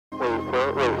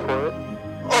it, wait for it.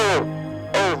 Oh!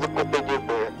 Oh, look what they did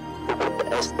there. They put the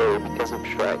S there because of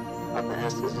Shrek. On the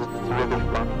S, it's really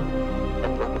fun.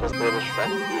 And look at his little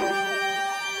Shrek here.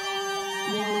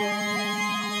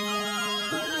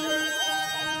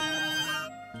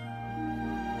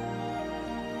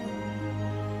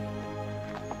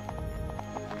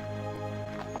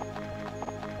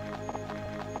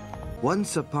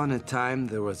 Once upon a time,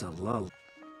 there was a lull.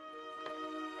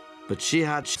 But she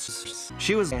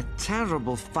was a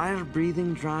terrible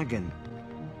fire-breathing dragon.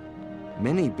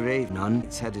 Many brave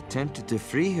nuns had attempted to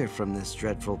free her from this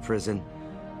dreadful prison,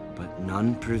 but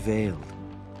none prevailed.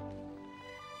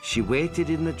 She waited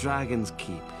in the Dragon's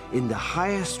Keep, in the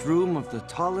highest room of the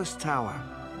tallest tower,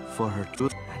 for her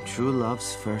true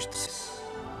love's first kiss.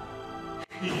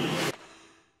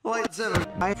 What's ever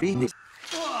my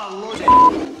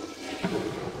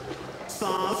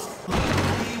sauce?